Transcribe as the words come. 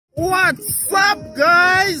What's up,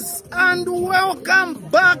 guys, and welcome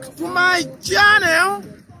back to my channel.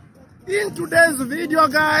 In today's video,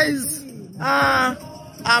 guys, I'm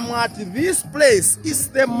at this place. It's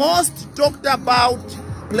the most talked about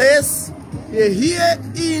place here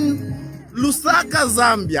in Lusaka,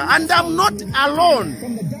 Zambia, and I'm not alone.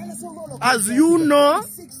 As you know,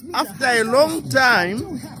 after a long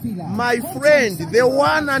time, my friend, the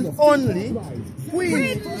one and only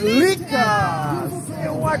Queen Lika.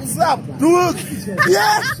 What's up, dude?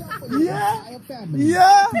 Yeah.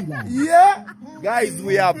 Guys,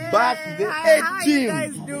 we are back. The How team. you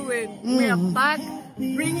guys doing? We are back,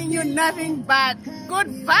 bringing you nothing but good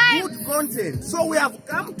vibes. Good content. So we have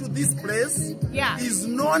come to this place. Yeah. Is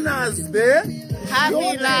known as the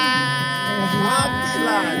Happy Land.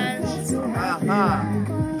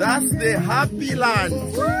 That's the Happy Land.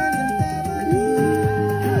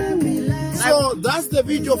 So that's the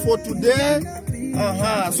video for today.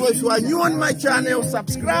 So if you are new on my channel,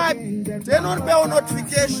 subscribe, turn on bell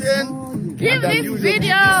notification. Give this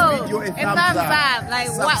video a thumbs up. Like,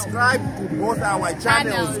 subscribe to both our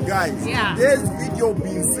channels, guys. Yeah. This video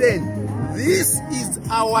being said, this is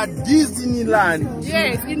our Disneyland.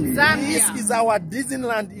 Yes, in Zambia. This is our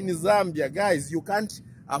Disneyland in Zambia, guys. You can't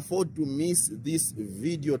afford to miss this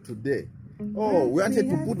video today. Oh, we wanted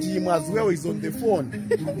to put him as well. He's on the phone.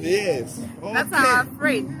 Yes. Okay. That's our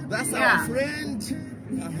friend. That's our friend.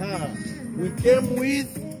 We came with.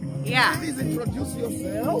 Yeah. Please introduce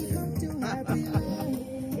yourself.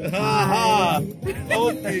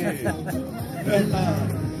 Okay.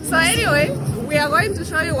 So anyway, we are going to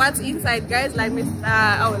show you what's inside, guys. Like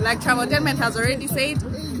like Traveltainment has already said.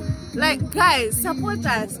 Like, guys, support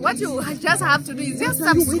us. What you just have to do is just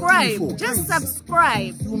subscribe. Just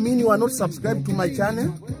subscribe. You mean you are not subscribed to my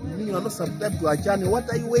channel? You mean you are not subscribed to our channel? What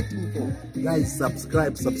are you waiting for? Guys,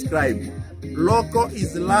 subscribe. Loco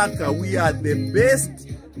is Laka. We are the best.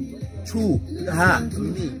 True.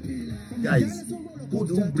 Me. Guys,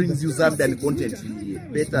 who brings you Zambian content here?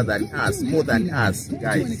 Better than us, more than us,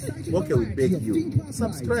 guys. Okay, we beg you.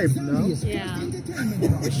 Subscribe now. Yeah.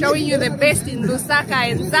 We're showing you the best in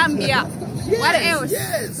Lusaka and Zambia. Yes, what else?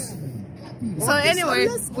 Yes. So anyway,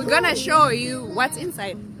 we're gonna show you what's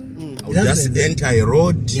inside. Just enter a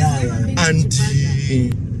road. And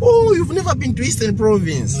oh, you've never been to Eastern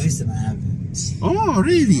Province? No, Eastern I haven't. Oh,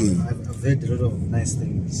 really? I've heard a lot of nice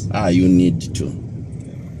things. You need to.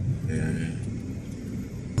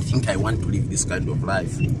 I think I want to live this kind of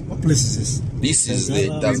life. What place is this? This is the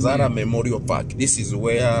Tazara Memorial Park. This is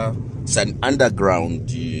where it's an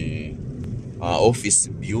underground office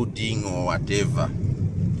building or whatever.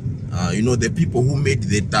 You know, the people who made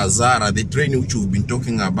the Tazara, the train which we've been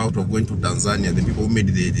talking about of going to Tanzania, the people who made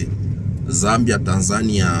the Zambia,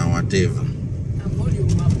 Tanzania, whatever. I'm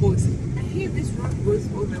holding my boss. I hear this road goes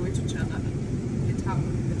all the way to China. The town.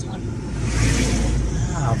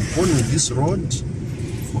 I've gone with this road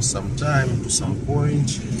for some time to some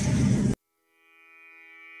point.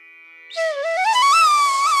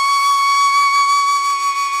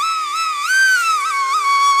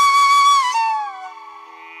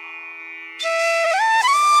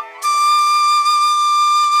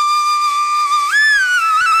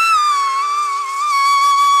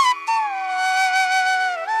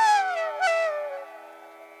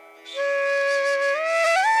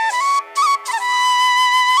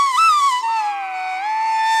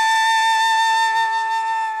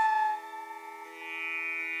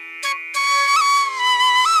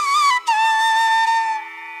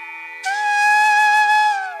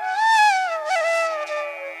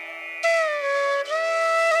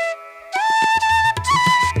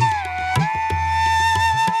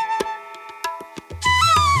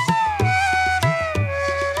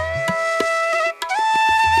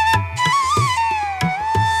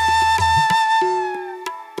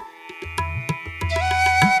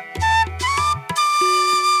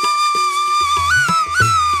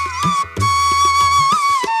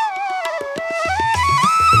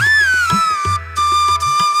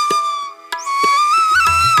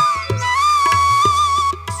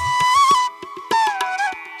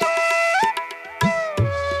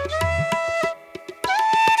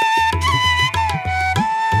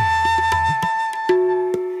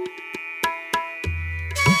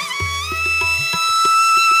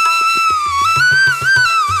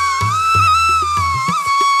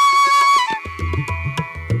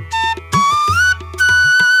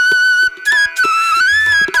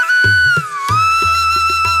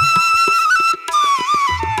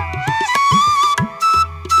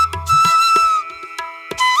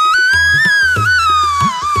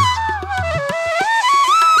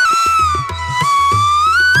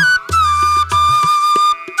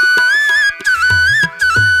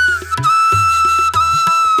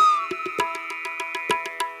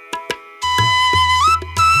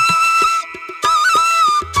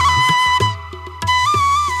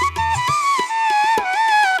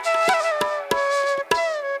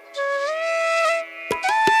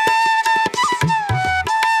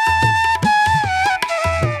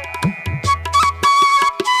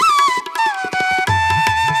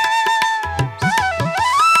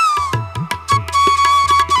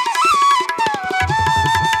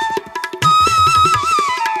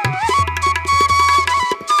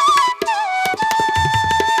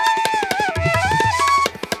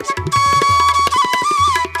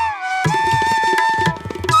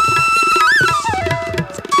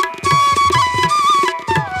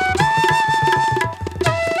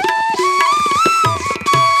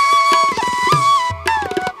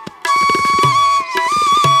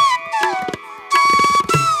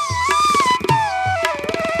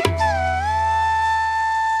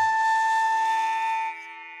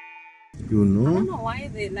 You I know? don't know why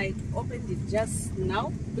they like opened it just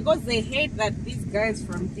now, because they hate that these guys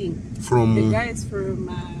from the guys from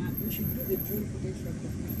we should do the drone footage from the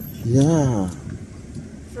Yeah.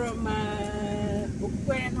 from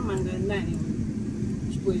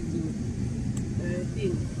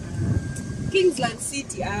thing. Kingsland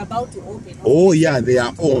City are about to open. Oh yeah, they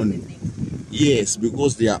are on. Yes,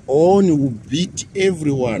 because they are on will beat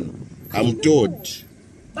everyone. I'm told.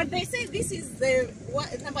 But they say this is the what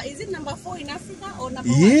number? Is it number 4 in Africa or number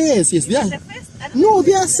 1? Yes, yes, they are. The first? No,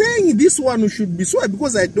 they are saying this one should be so,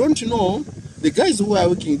 because I don't know. The guys who are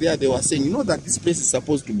working there, they were saying, you know, that this place is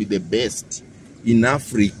supposed to be the best in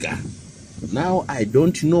Africa. Now I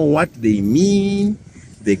don't know what they mean,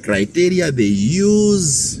 the criteria they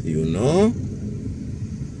use, you know.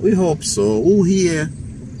 We hope so. Who here?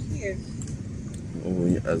 Here.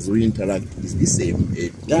 Oh, as we interact, is this a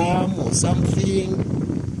dam or something?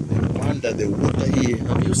 Under the water here,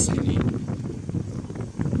 have you seen it?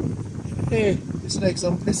 Hey, it's like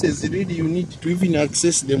some places really you need to even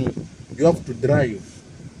access them. You have to drive.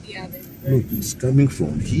 Yeah. Look, it's coming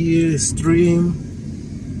from here, stream.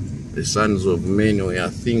 The sons of men we are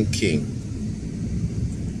thinking.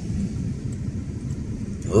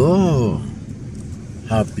 Oh,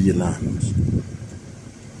 happy land.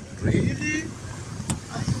 Really?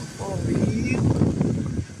 Are you for real?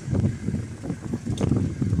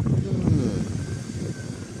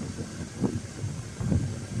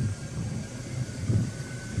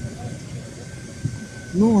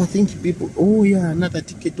 No, I think people. Oh yeah, another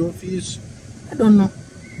ticket office. I don't know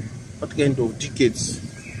what kind of tickets.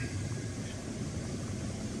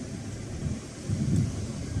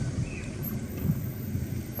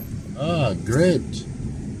 Ah, great.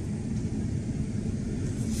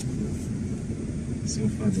 So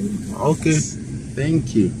far, Okay,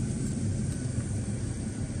 thank you.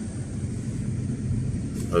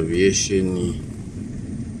 Aviation.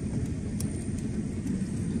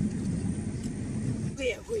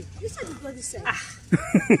 You said it was the same.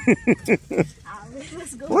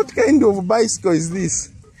 Let's go. What kind of bicycle is this?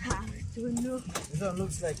 I don't know. This one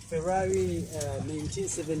looks like Ferrari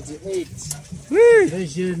 1978 Whee!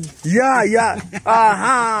 version. Yeah, yeah.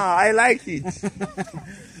 Aha, I like it.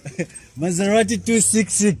 Maserati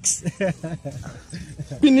 266.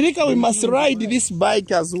 Pinrika, we must ride this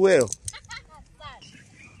bike as well.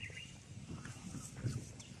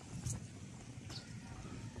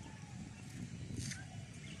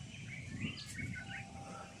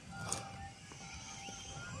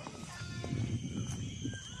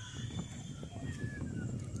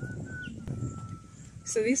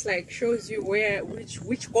 So this like shows you where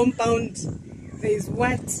which compound there's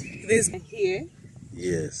what there's here.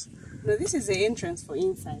 Yes. No, this is the entrance for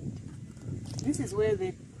inside. This is where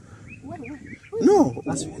the No,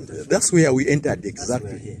 that's where we entered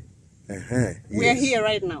exactly. We are here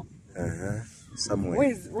right now. Somewhere.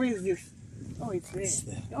 Where is this? Oh, it's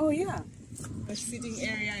there. Oh yeah, the sitting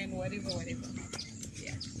area and whatever.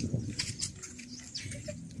 Yeah.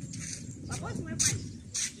 What's my point?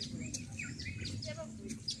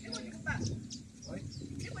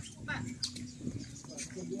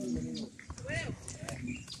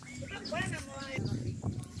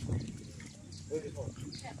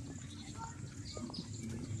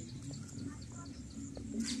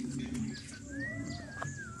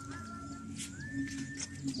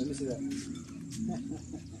 Let me see that.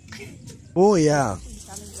 Oh yeah.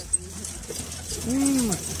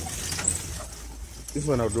 This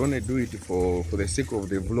one I would only do it for the sake of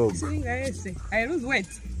the vlog. I lose weight.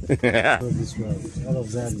 This road, all of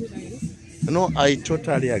Zambia. No, I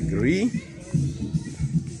totally agree.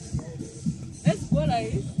 Let's go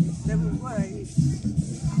like this. Then we'll go like this.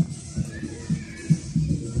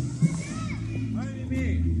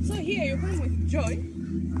 So here you come with Joy.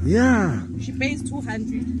 Yeah. She pays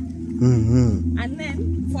 200. Mm-hmm. And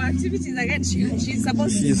then for activities again, she's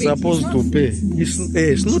supposed to pay. She's supposed to pay.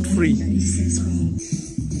 It's not free.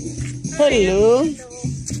 Hello. You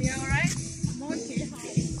alright? Okay.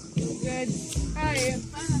 Good. How are you?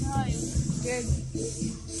 How are you? Good.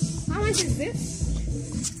 How much is this?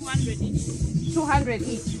 200 each. 200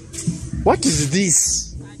 each. What is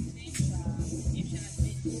this?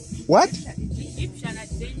 What? Egyptian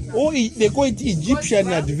adventure. Oh, they call it Egyptian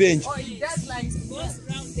adventure. Oh, it does like goes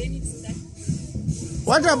round, then it's that.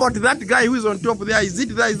 What about that guy who is on top there? Is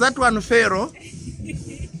that one Pharaoh?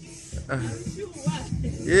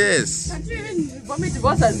 Yes. Can't you even vomit go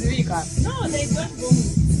Zambia? No, they don't vomit.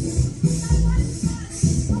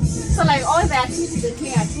 So like all the activities that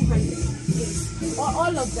here are 200. Yes.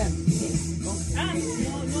 All of them. Yes. No,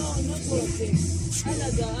 not all of them.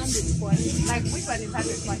 Others are 100 points. Like which one is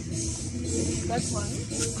 100 points? That one.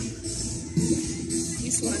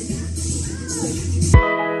 This one.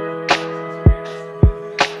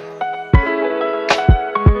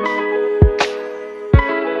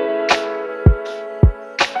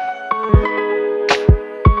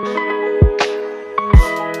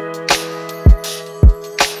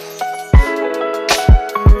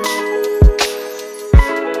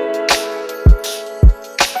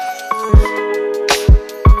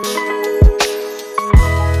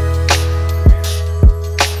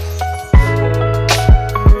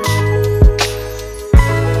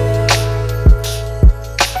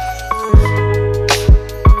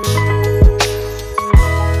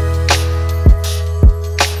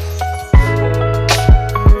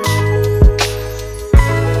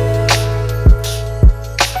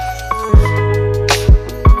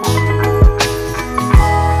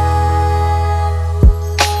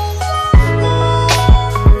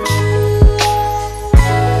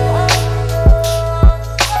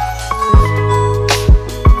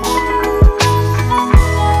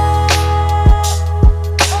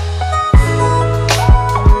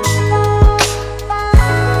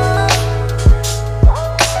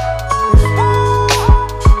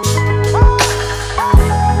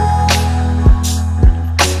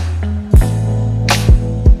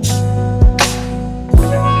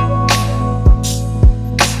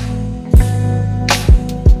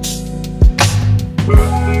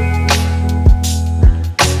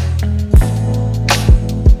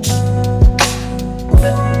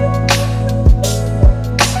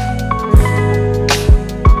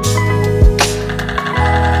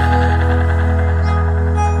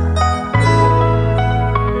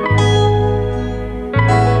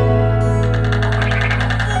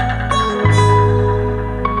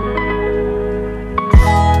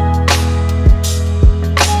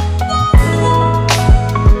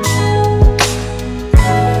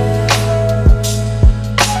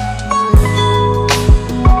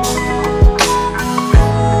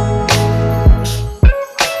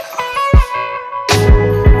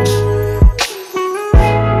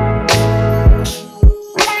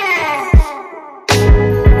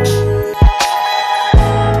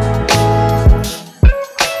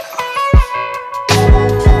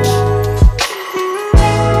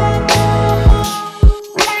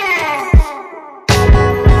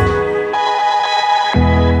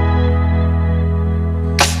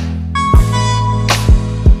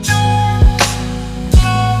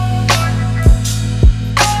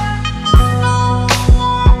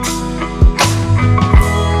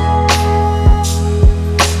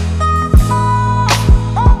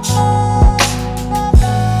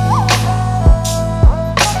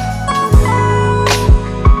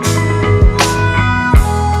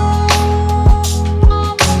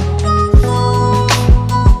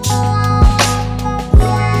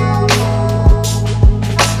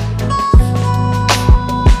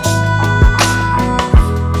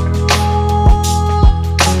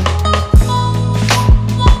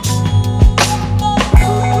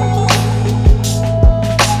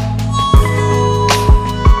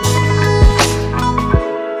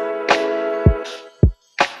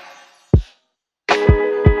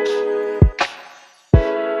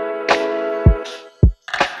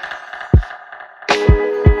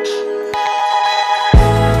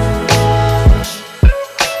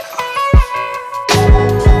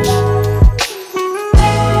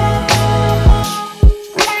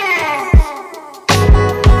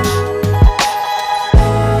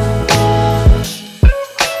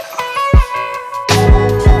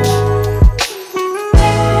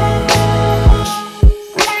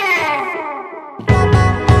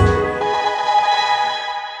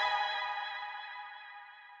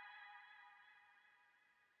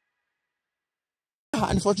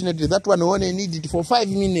 Unfortunately, that one only needed for 5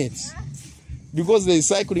 minutes because there is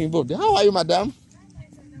cycling involved. How are you, madam?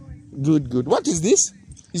 Good, good. What is this?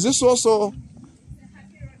 Is this also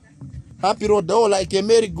happy road? Oh, like a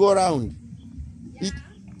merry-go-round.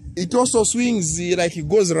 It also swings like it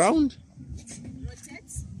goes round.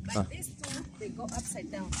 Rotates, but these two they go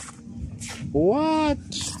upside down. What?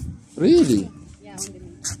 Really? Yeah, on the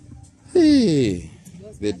knee. Hey,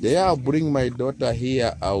 the day I'll bring my daughter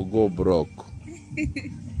here, I'll go broke.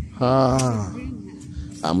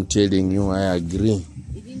 I'm telling you, I agree.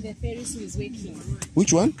 Even the Ferris wheel is waking.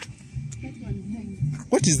 Which one? That one.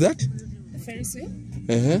 What is that? The Ferris wheel?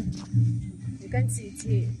 Uh-huh. You can't see it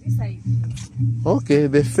here. This side. Okay,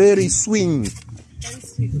 the ferry swing.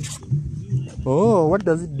 Ferris wheel. Oh, what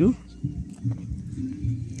does it do?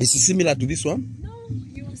 Is it similar to this one? No,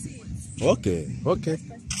 you will see it. Okay, okay.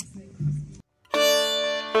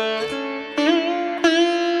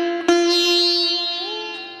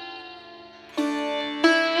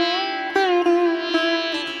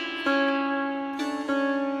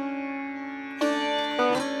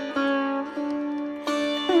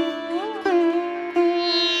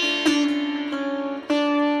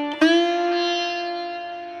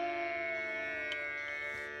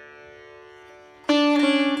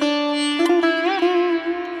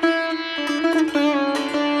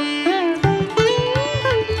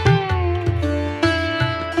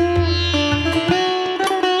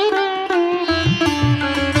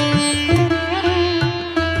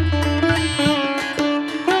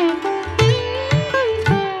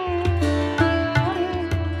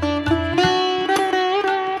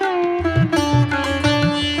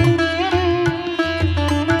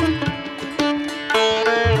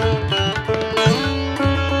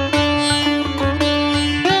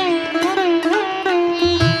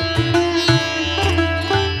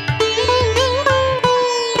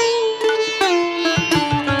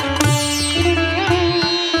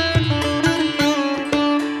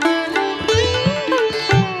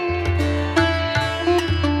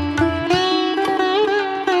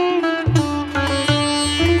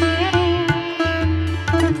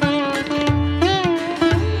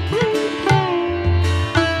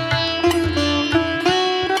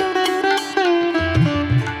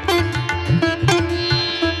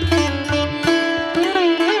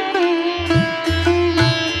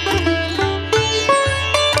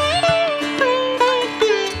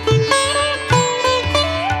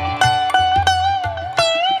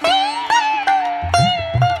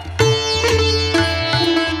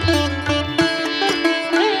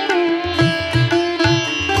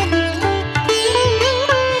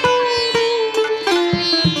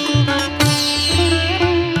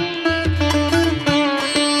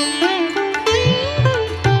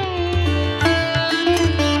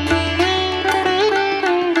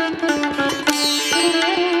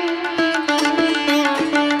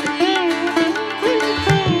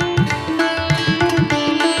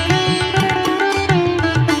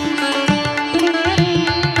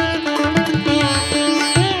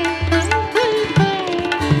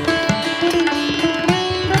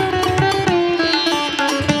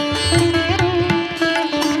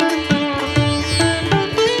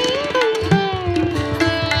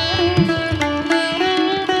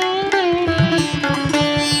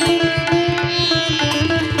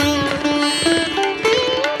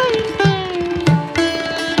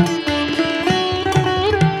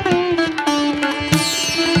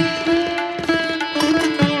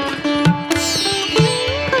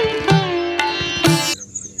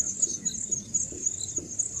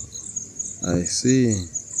 see.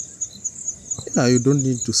 Yeah, you don't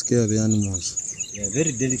need to scare the animals. Yeah,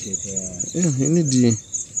 very delicate. Yeah, you need the.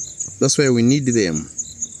 That's why we need them.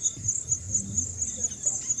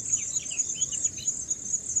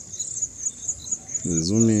 The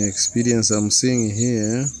zooming experience I'm seeing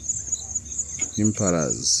here,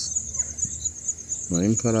 impalas. Ma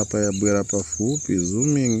impala pa ya bwera pa fupi,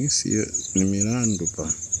 zooming si ni mirando pa.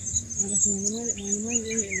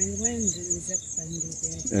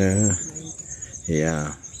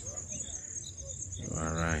 Yeah.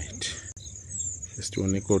 All right. Just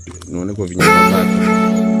tuone kwa vinyama bado.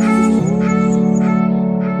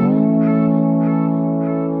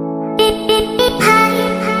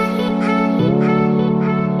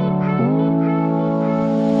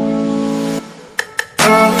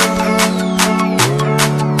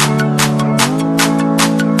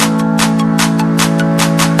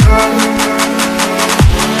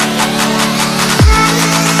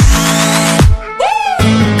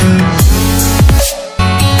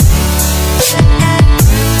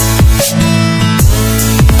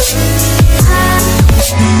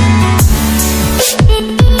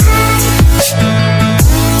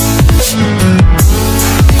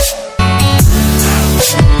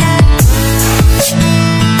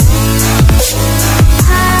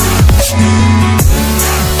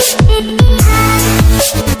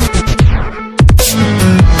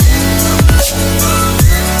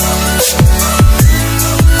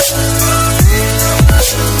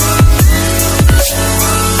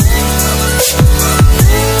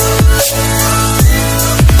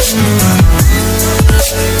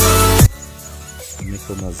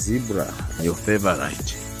 Zebra, your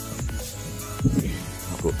favorite.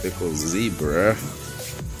 Echo zebra.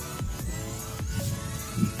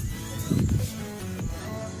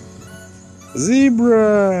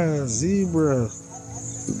 Zebra,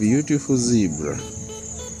 beautiful zebra.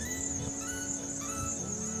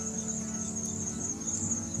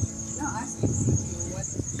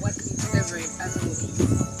 What his favorite animal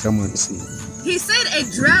is. Come and see. He said a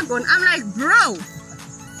dragon. I'm like, bro.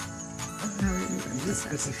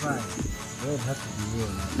 Specify. Well, have to be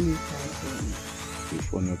real.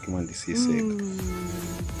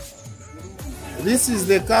 This is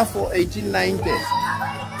the car for 1890.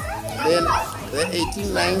 Then the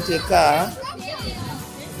 1890 car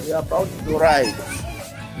we are about to ride.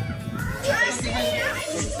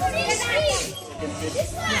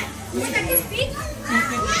 You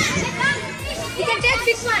can take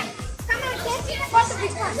this one. Come on, take it. What's the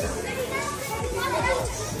big one?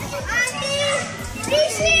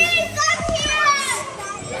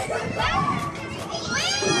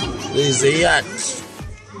 There is a yacht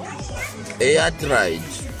ride.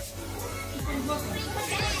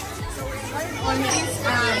 On this,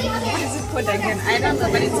 what is it called again? I don't know,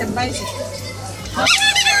 but it's a bicycle.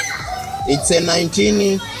 It's an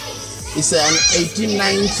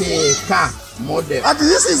 1890 car model. And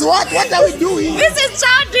this is what? What are we doing? This is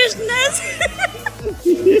childishness.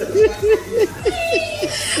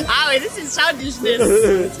 Oh, this is childishness.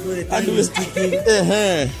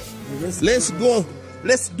 Let's go.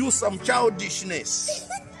 Let's do some childishness.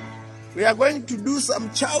 We are going to do some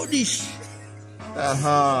childish.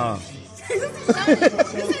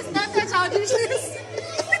 This is not a childishness.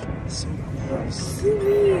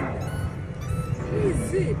 Where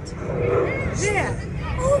is it? There.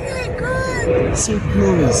 Oh my God. So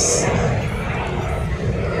close.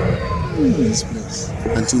 This place.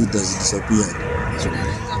 Until it does disappear.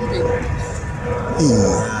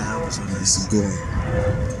 Yeah, so it's gone.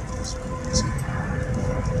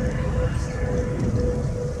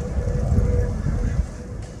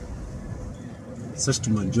 Such to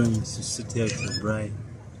my joints to sit here to dry.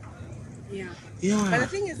 Yeah. But the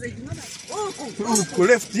thing is, like, you know, like,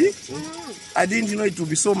 Lefty? I didn't know it would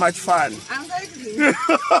be so much fun. I'm cycling. Look,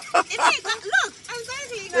 I'm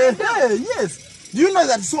cycling. Yes. Do you know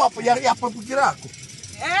that swap? It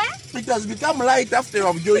has become light after you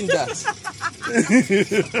have joined us.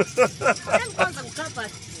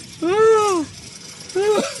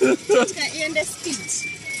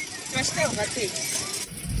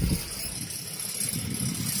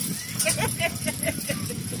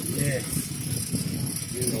 Yes.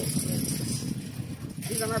 You know.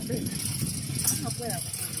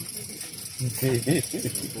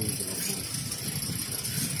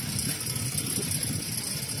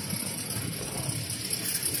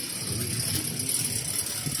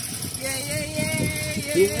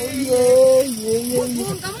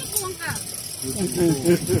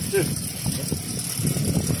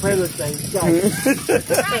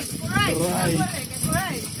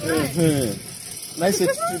 Nice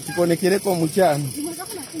tukonekere kwa mchana.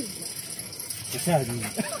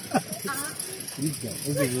 Hey,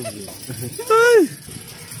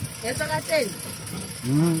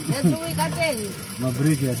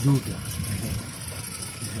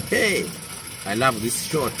 I love this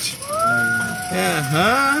shot.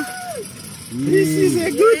 This is a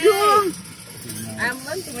good one. I'm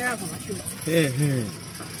going to wear my shoes.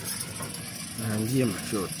 And here my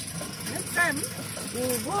shot. Next time,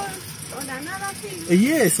 we'll go on another thing.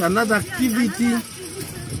 Yes, another activity.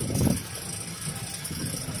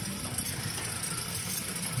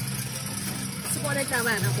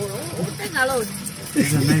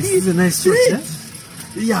 It's a nice shot, yeah?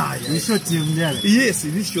 Yeah, This shot him there. yes,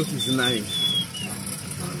 this shot is nice.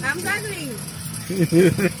 I'm juggling.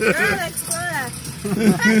 Girl explorer.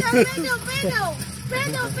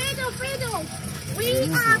 Pedro. We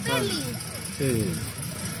are pedaling. Hey.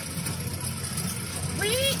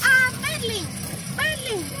 We are pedaling.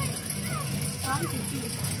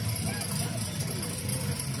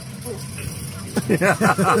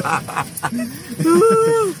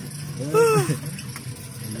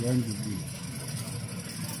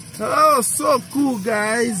 Oh, so cool,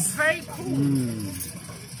 guys. Very cool.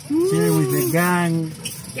 Chilling with the gang,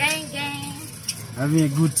 Gang. having a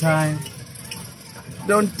good time.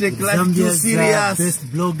 Don't take life too Zambia's serious. best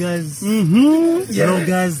bloggers. Yeah.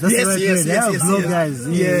 Bloggers, that's Yes, what yes, they are, yes,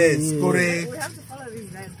 bloggers. Yes, correct. We have to follow these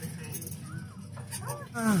guys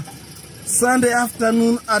behind. Sunday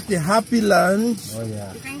afternoon at the Happy Land. Oh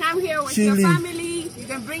yeah. You can come here with Chilling. your family. You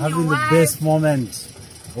can bring Having your the wife. best moment.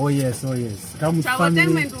 Oh yes. Come with family.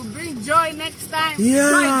 Traveltainment will bring joy next time. Yeah.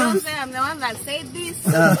 Joy, don't say I'm the one that said this.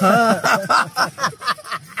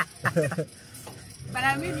 But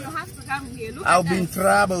I mean, you have to come here. Look I'll at be in that.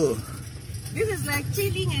 trouble. This is like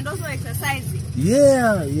chilling and also exercising.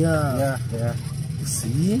 Yeah. Yeah.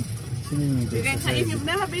 See? Chilling with You can, if exercise. you've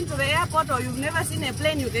never been to the airport or you've never seen a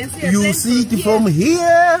plane, you can see a You plane see it here. from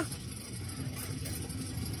here.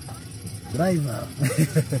 Driver.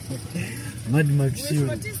 Mad Max With shoe.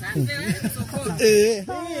 what is that? The way it's so cold. Eh.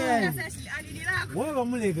 Why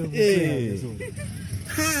wamuleka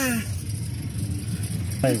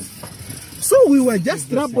So we were just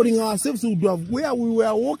troubling ourselves would have where we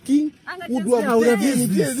were walking, would have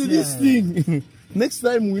taken this thing. Next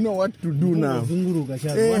time we know what to do now.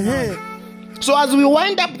 So as we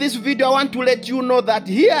wind up this video, I want to let you know that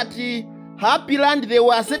here at the Happy Land, there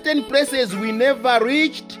were certain places we never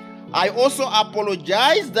reached. I also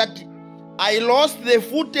apologize that I lost the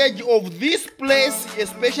footage of this place,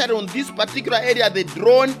 especially on this particular area, the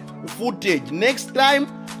drone footage. Next time,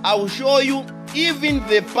 I will show you even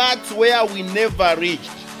the parts where we never reached.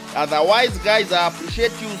 Otherwise, guys, I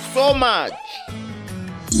appreciate you so much.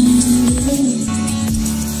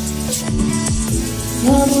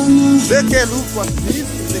 Take a look at this,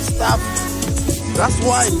 the stuff. That's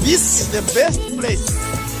why this is the best place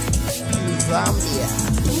in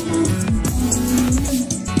Zambia.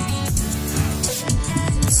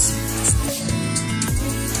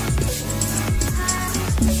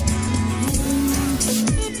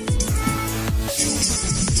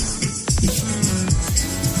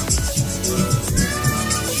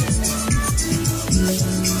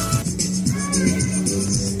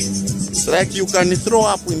 It's like you can throw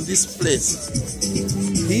up in this place.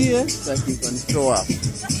 Here, like you can throw up.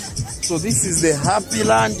 So this is the Happy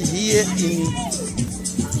Land here in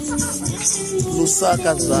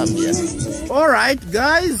Lusaka, Zambia. All right,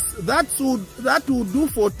 guys, that will do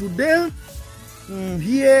for today.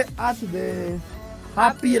 Here at the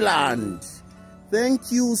Happy Land.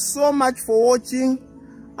 Thank you so much for watching.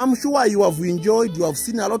 I'm sure you have enjoyed. You have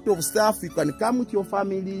seen a lot of stuff. You can come with your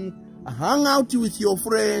family, hang out with your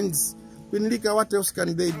friends. Pinlika, what else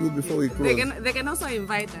can they do before we close? They can also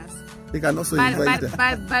invite us. They can also invite us.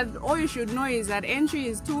 But all you should know is that entry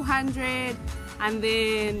is 200, and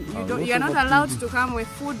then you're not allowed to come with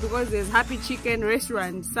food because there's Happy Chicken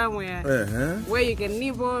restaurant somewhere where you can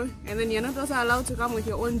nibble, and then you're not also allowed to come with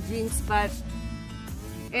your own drinks.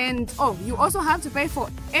 You also have to pay for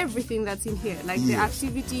everything that's in here, like the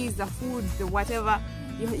activities, the food, the whatever.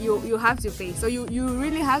 You have to pay. So you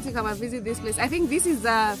really have to come and visit this place. I think this is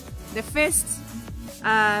the first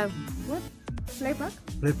play park?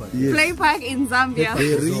 Yes. Play park in Zambia.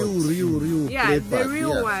 The real Yeah, play the park,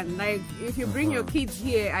 real one. Like if you bring your kids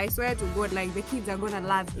here, I swear to God, like the kids are gonna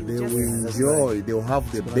love you. They will enjoy. They will have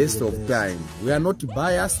the best of time. We are not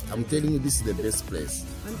biased. I'm telling you, this is the best place.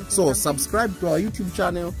 So subscribe to our YouTube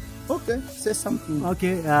channel. Okay, say something.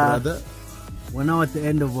 Okay, brother. We're now at the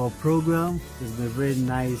end of our program. It's been a very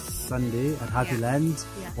nice Sunday at Happy Land.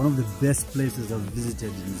 Yeah. One of the best places I've visited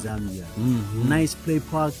in Zambia. Nice play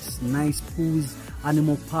parks, nice pools,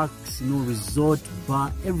 animal parks, you know, resort,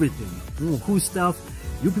 bar, everything. Cool stuff.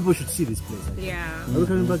 You people should see this place. Yeah. Are we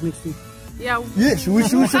coming back next week? Yeah. Yes, we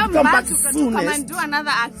should come back to soon. come and do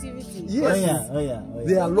another activity. Yes. Oh yeah.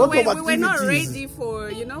 There are a lot of activities. We were not ready for,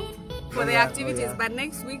 you know, for the activities, but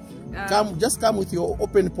next week... just come with your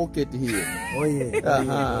open pocket here. Oh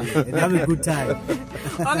yeah. And have a good time.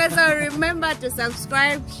 Okay, so remember to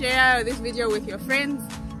subscribe, share this video with your friends,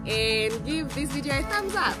 and give this video a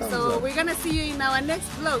thumbs up. We're gonna see you in our next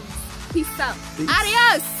vlog. Peace out.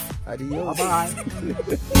 Adios. Adios. Bye-bye.